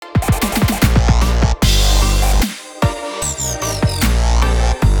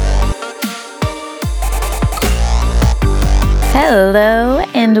Hello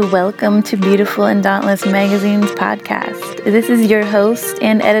and welcome to Beautiful and Dauntless Magazine's podcast. This is your host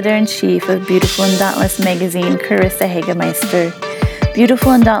and editor-in-chief of Beautiful and Dauntless Magazine, Carissa Hagemeister.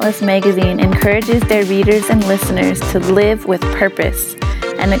 Beautiful and Dauntless Magazine encourages their readers and listeners to live with purpose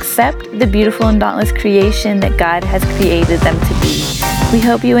and accept the beautiful and dauntless creation that God has created them to be. We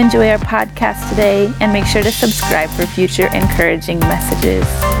hope you enjoy our podcast today and make sure to subscribe for future encouraging messages.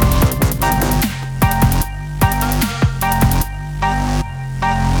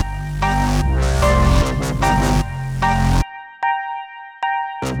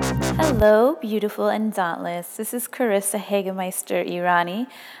 Hello, beautiful and dauntless. This is Carissa Hagemeister Irani.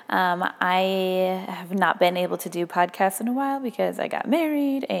 I have not been able to do podcasts in a while because I got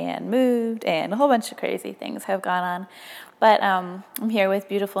married and moved and a whole bunch of crazy things have gone on. But I'm here with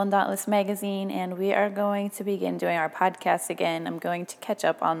Beautiful and Dauntless Magazine, and we are going to begin doing our podcast again. I'm going to catch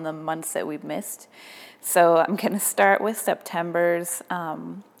up on the months that we've missed. So I'm going to start with September's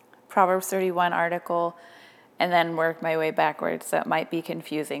Proverbs 31 article, and then work my way backwards. So it might be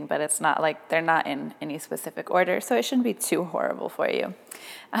confusing, but it's not like they're not in any specific order, so it shouldn't be too horrible for you.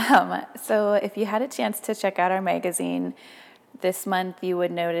 So if you had a chance to check out our magazine this month, you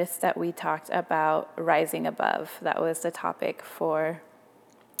would notice that we talked about rising above. That was the topic for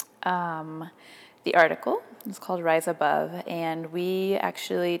the article. It's called Rise Above, and we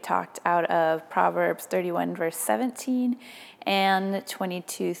actually talked out of Proverbs 31 verse 17 and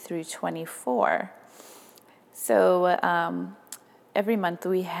 22 through 24. So every month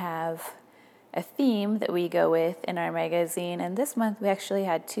we have a theme that we go with in our magazine, and this month we actually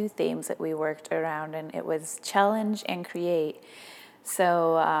had two themes that we worked around, and it was challenge and create.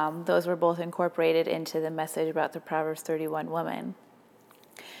 So those were both incorporated into the message about the Proverbs 31 woman.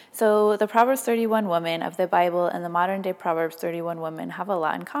 So the Proverbs 31 woman of the Bible and the modern day Proverbs 31 woman have a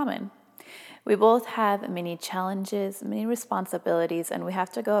lot in common. We both have many challenges, many responsibilities, and we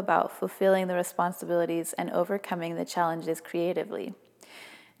have to go about fulfilling the responsibilities and overcoming the challenges creatively.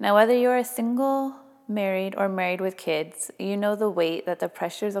 Now, whether you're a single, married, or married with kids, you know the weight that the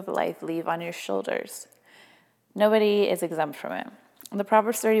pressures of life leave on your shoulders. Nobody is exempt from it. The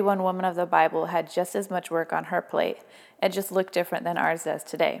Proverbs 31 woman of the Bible had just as much work on her plate. It just looked different than ours does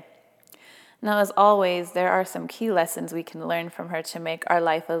today. Now, as always, there are some key lessons we can learn from her to make our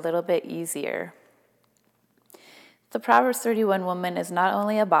life a little bit easier. The Proverbs 31 woman is not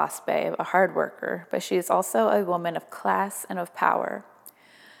only a boss babe, a hard worker, but she is also a woman of class and of power.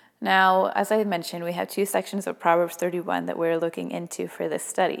 Now, as I mentioned, we have two sections of Proverbs 31 that we're looking into for this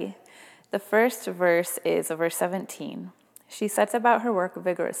study. The first verse is verse 17. She sets about her work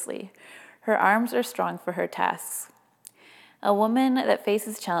vigorously. Her arms are strong for her tasks. A woman that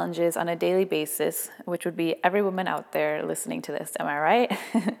faces challenges on a daily basis, which would be every woman out there listening to this, am I right?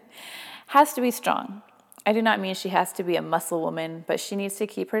 has to be strong. I do not mean she has to be a muscle woman, but she needs to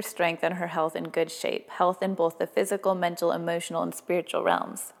keep her strength and her health in good shape, health in both the physical, mental, emotional, and spiritual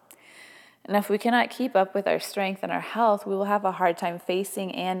realms. And if we cannot keep up with our strength and our health, we will have a hard time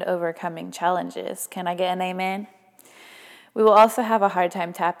facing and overcoming challenges. Can I get an amen? We will also have a hard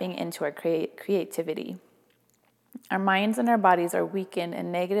time tapping into our creativity. Our minds and our bodies are weakened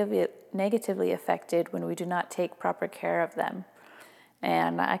and negatively affected when we do not take proper care of them.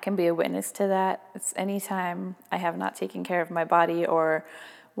 And I can be a witness to that. It's anytime I have not taken care of my body or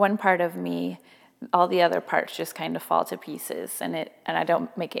one part of me, all the other parts just kind of fall to pieces, and I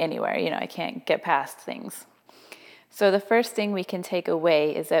don't make it anywhere. I can't get past things. So the first thing we can take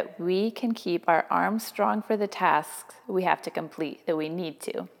away is that we can keep our arms strong for the tasks we have to complete, that we need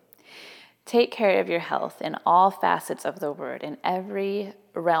to. Take care of your health in all facets of the word, in every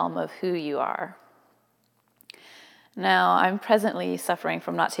realm of who you are. Now, I'm presently suffering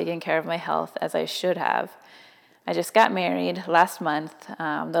from not taking care of my health as I should have. I just got married last month.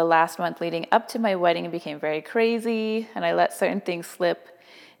 The last month leading up to my wedding became very crazy, and I let certain things slip.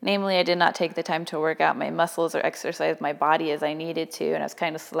 Namely, I did not take the time to work out my muscles or exercise my body as I needed to, and I was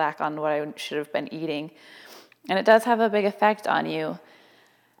kind of slack on what I should have been eating. And it does have a big effect on you.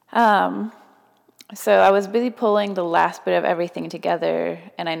 So I was busy pulling the last bit of everything together,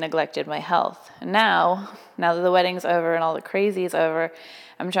 and I neglected my health. And now that the wedding's over and all the crazy is over,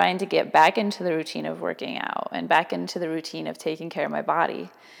 I'm trying to get back into the routine of working out and back into the routine of taking care of my body.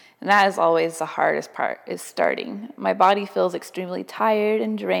 And that is always the hardest part, is starting. My body feels extremely tired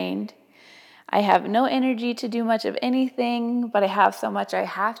and drained. I have no energy to do much of anything, but I have so much I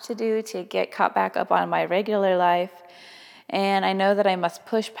have to do to get caught back up on my regular life. And I know that I must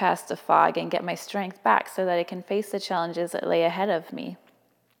push past the fog and get my strength back so that I can face the challenges that lay ahead of me.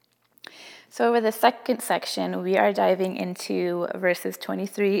 So over the second section, we are diving into verses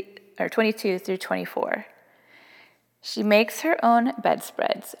 22 through 24. She makes her own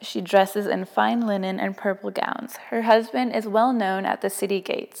bedspreads. She dresses in fine linen and purple gowns. Her husband is well known at the city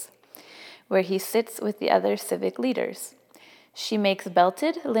gates, where he sits with the other civic leaders. She makes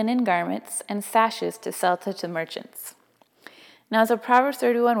belted linen garments and sashes to sell to the merchants. Now, as a Proverbs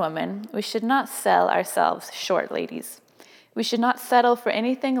 31 woman, we should not sell ourselves short, ladies. We should not settle for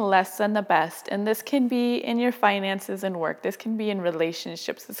anything less than the best, and this can be in your finances and work. This can be in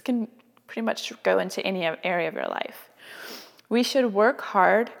relationships. This can pretty much go into any area of your life. We should work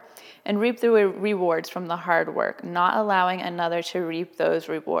hard and reap the rewards from the hard work, not allowing another to reap those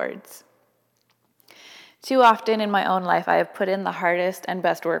rewards. Too often in my own life, I have put in the hardest and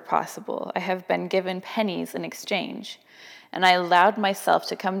best work possible. I have been given pennies in exchange, and I allowed myself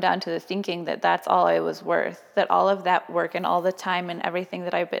to come down to the thinking that that's all I was worth, that all of that work and all the time and everything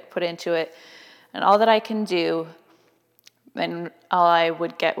that I put into it and all that I can do, and all I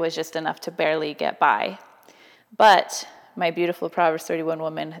would get was just enough to barely get by. But my beautiful Proverbs 31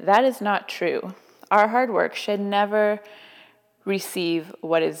 woman, that is not true. Our hard work should never receive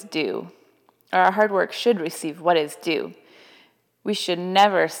what is due. Our hard work should receive what is due. We should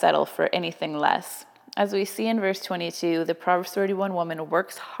never settle for anything less. As we see in verse 22, the Proverbs 31 woman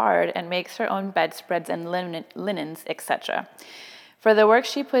works hard and makes her own bedspreads and linens, etc. For the work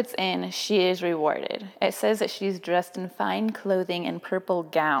she puts in, she is rewarded. It says that she's dressed in fine clothing and purple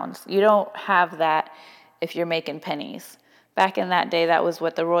gowns. You don't have that if you're making pennies. Back in that day, that was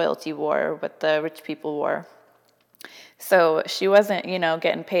what the royalty wore, what the rich people wore. So she wasn't,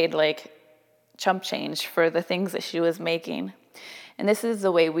 getting paid like chump change for the things that she was making. And this is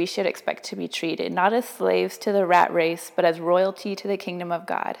the way we should expect to be treated, not as slaves to the rat race, but as royalty to the kingdom of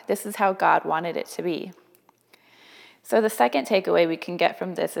God. This is how God wanted it to be. So the second takeaway we can get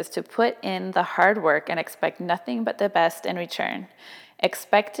from this is to put in the hard work and expect nothing but the best in return.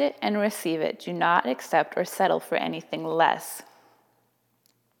 Expect it and receive it. Do not accept or settle for anything less.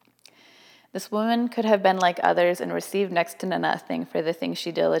 This woman could have been like others and received next to nothing for the things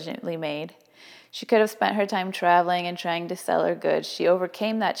she diligently made. She could have spent her time traveling and trying to sell her goods. She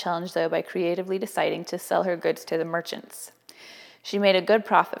overcame that challenge, though, by creatively deciding to sell her goods to the merchants. She made a good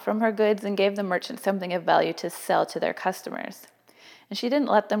profit from her goods and gave the merchants something of value to sell to their customers. And she didn't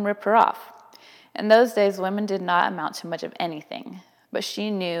let them rip her off. In those days, women did not amount to much of anything, but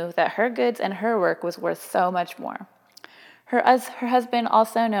she knew that her goods and her work was worth so much more. Her husband,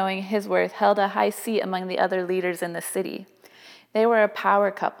 also knowing his worth, held a high seat among the other leaders in the city. They were a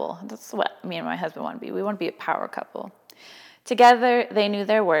power couple. That's what me and my husband want to be. We want to be a power couple. Together, they knew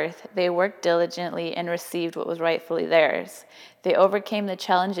their worth. They worked diligently and received what was rightfully theirs. They overcame the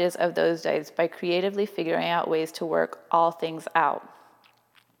challenges of those days by creatively figuring out ways to work all things out.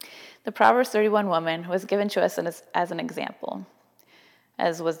 The Proverbs 31 woman was given to us as an example,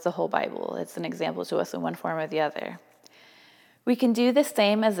 as was the whole Bible. It's an example to us in one form or the other. We can do the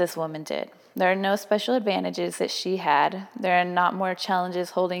same as this woman did. There are no special advantages that she had. There are not more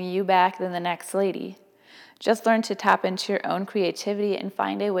challenges holding you back than the next lady. Just learn to tap into your own creativity and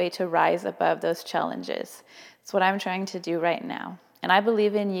find a way to rise above those challenges. It's what I'm trying to do right now. And I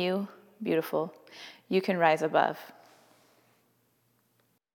believe in you, beautiful. You can rise above.